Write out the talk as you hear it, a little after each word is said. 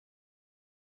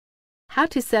How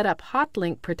to set up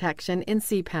HotLink Protection in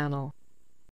cPanel.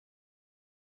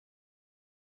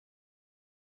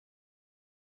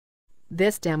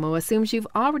 This demo assumes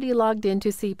you've already logged into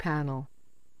cPanel.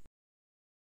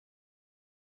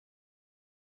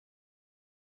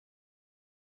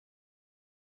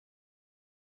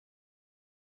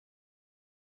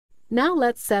 Now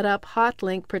let's set up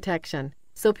HotLink Protection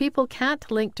so people can't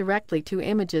link directly to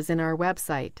images in our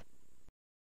website.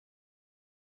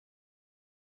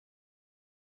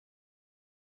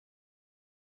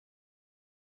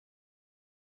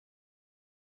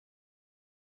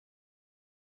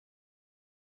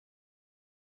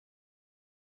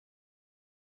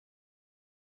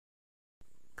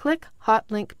 Click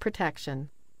HotLink Protection.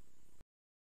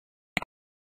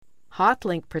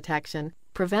 HotLink Protection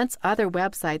prevents other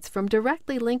websites from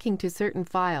directly linking to certain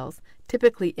files,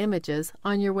 typically images,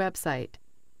 on your website.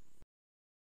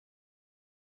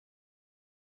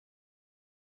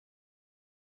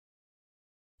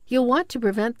 You'll want to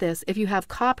prevent this if you have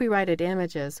copyrighted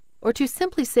images or to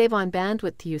simply save on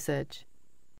bandwidth usage.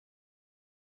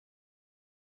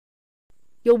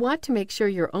 You'll want to make sure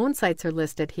your own sites are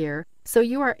listed here so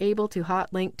you are able to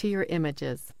hotlink to your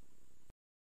images.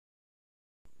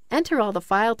 Enter all the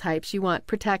file types you want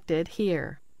protected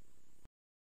here.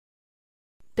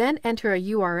 Then enter a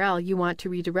URL you want to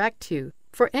redirect to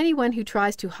for anyone who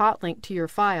tries to hotlink to your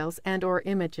files and/or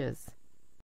images.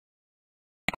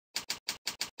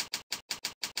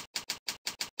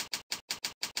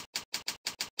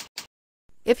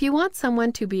 If you want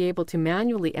someone to be able to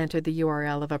manually enter the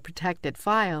URL of a protected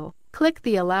file, click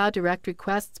the Allow Direct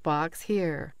Requests box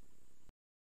here.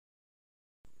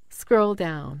 Scroll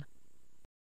down.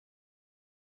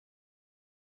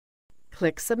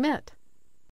 Click Submit.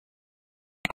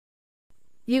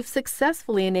 You've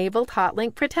successfully enabled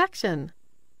HotLink Protection.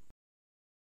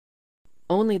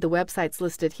 Only the websites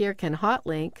listed here can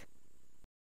hotlink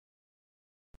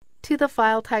to the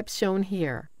file types shown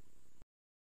here.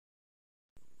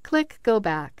 Click Go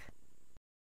Back.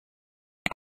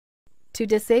 To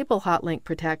disable HotLink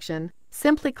Protection,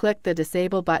 simply click the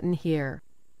Disable button here.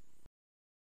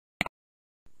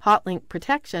 HotLink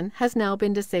Protection has now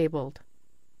been disabled.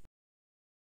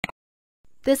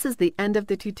 This is the end of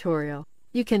the tutorial.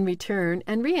 You can return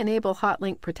and re-enable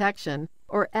HotLink Protection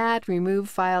or add/remove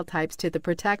file types to the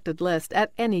protected list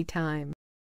at any time.